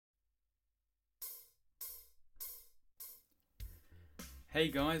Hey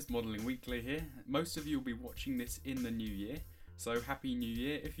guys, Modelling Weekly here. Most of you will be watching this in the new year, so Happy New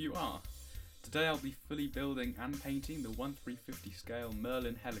Year if you are. Today I'll be fully building and painting the 1/350 scale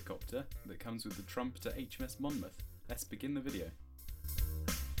Merlin helicopter that comes with the Trumpeter HMS Monmouth. Let's begin the video.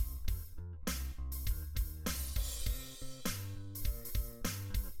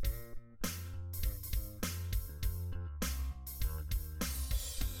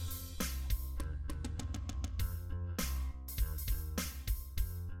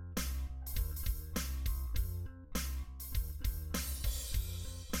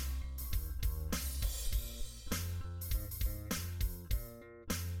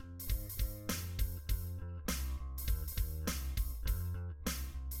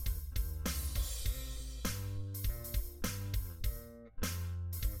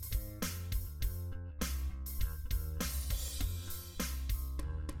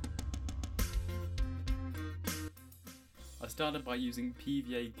 I started by using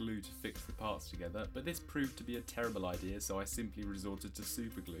PVA glue to fix the parts together, but this proved to be a terrible idea, so I simply resorted to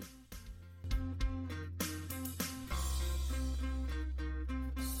super glue.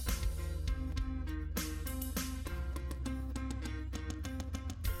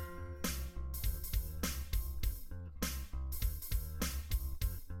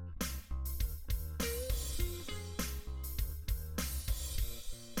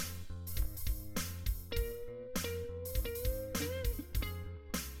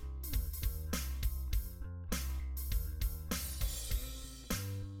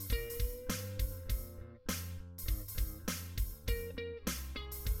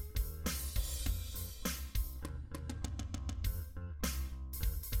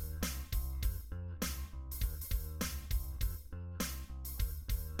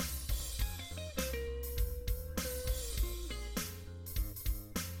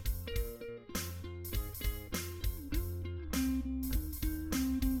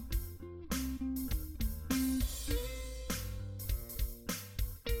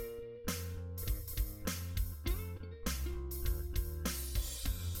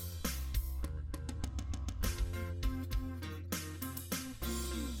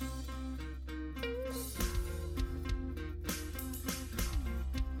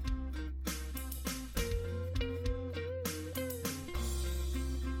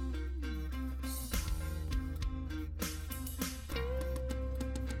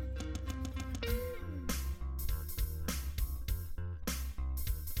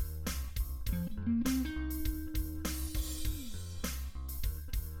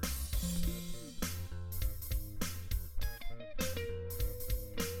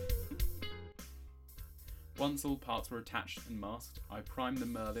 Once all parts were attached and masked, I primed the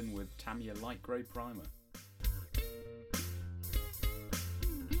Merlin with Tamiya light grey primer.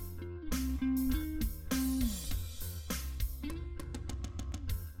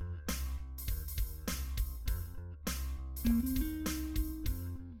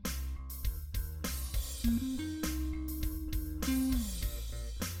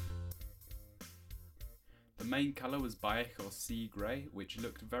 The main colour was Baecho Sea Grey, which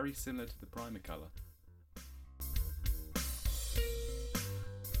looked very similar to the primer colour.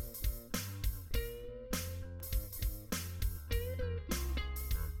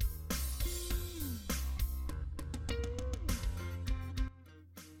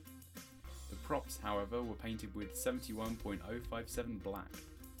 The props, however, were painted with 71.057 black.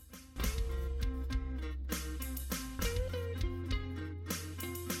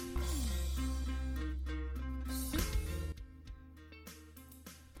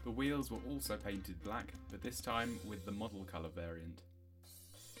 The wheels were also painted black, but this time with the model colour variant.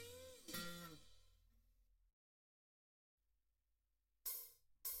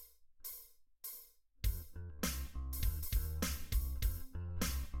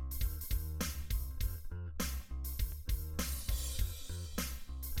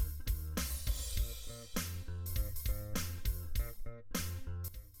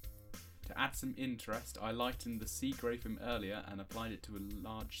 To add some interest, I lightened the sea grey from earlier and applied it to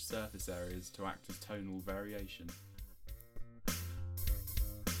large surface areas to act as tonal variation.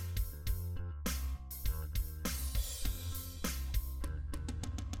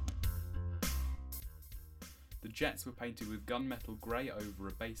 The jets were painted with gunmetal grey over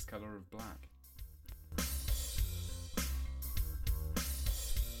a base colour of black.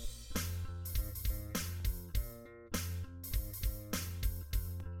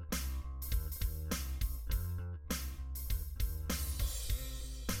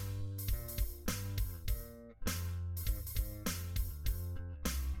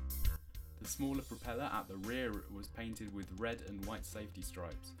 The smaller propeller at the rear was painted with red and white safety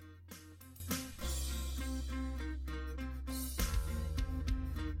stripes.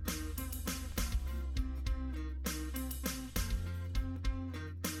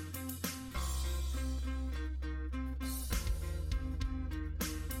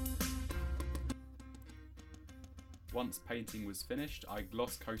 Once painting was finished, I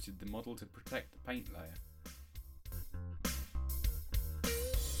gloss coated the model to protect the paint layer.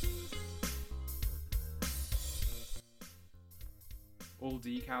 All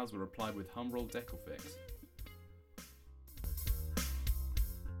decals were applied with Humbrol Decal Fix.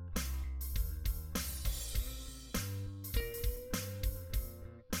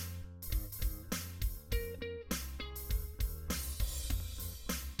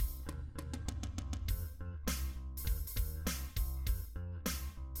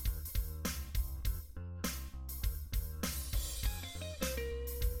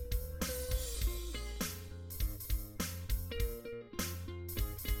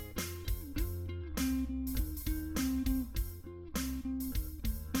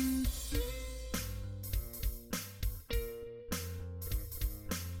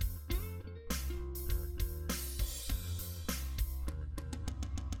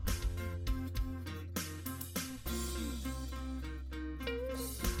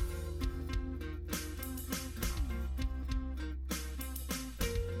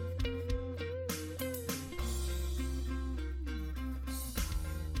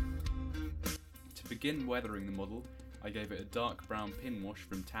 To begin weathering the model, I gave it a dark brown pin wash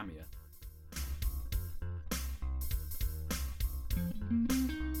from Tamiya.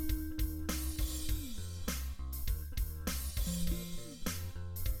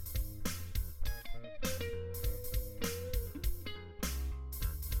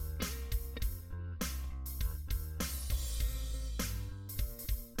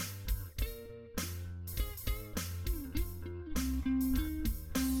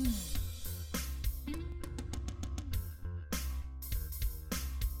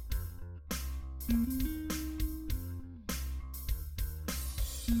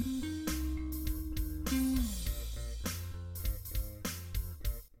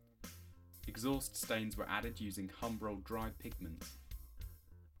 Exhaust stains were added using Humbrol dry pigments.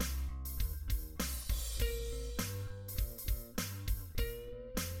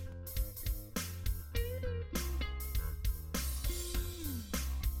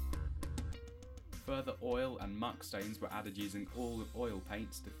 Further oil and muck stains were added using all oil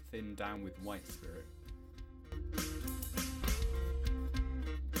paints to thin down with white spirit.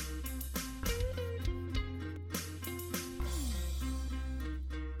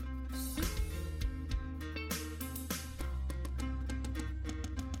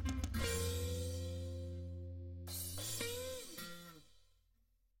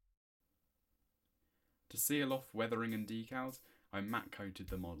 To seal off weathering and decals, I matte coated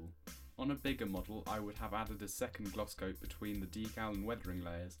the model. On a bigger model, I would have added a second gloss coat between the decal and weathering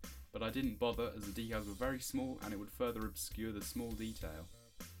layers, but I didn't bother as the decals were very small and it would further obscure the small detail.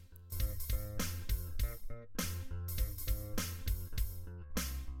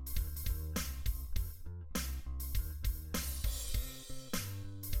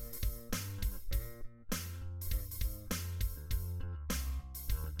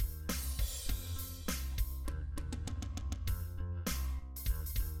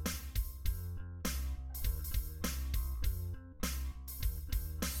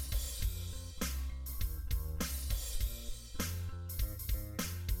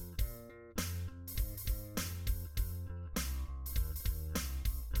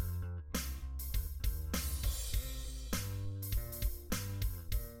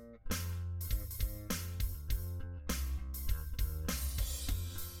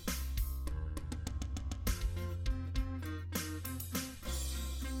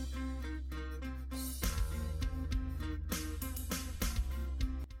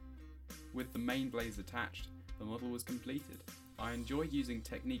 With the main blades attached, the model was completed. I enjoy using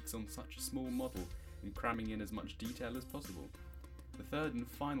techniques on such a small model and cramming in as much detail as possible. The third and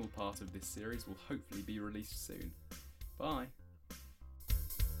final part of this series will hopefully be released soon. Bye!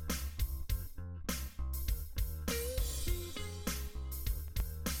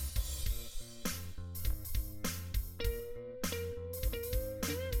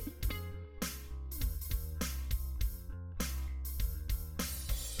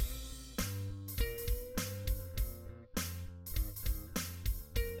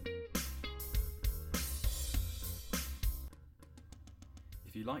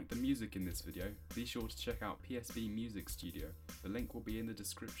 If you like the music in this video, be sure to check out PSB Music Studio. The link will be in the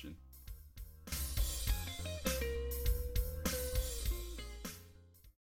description.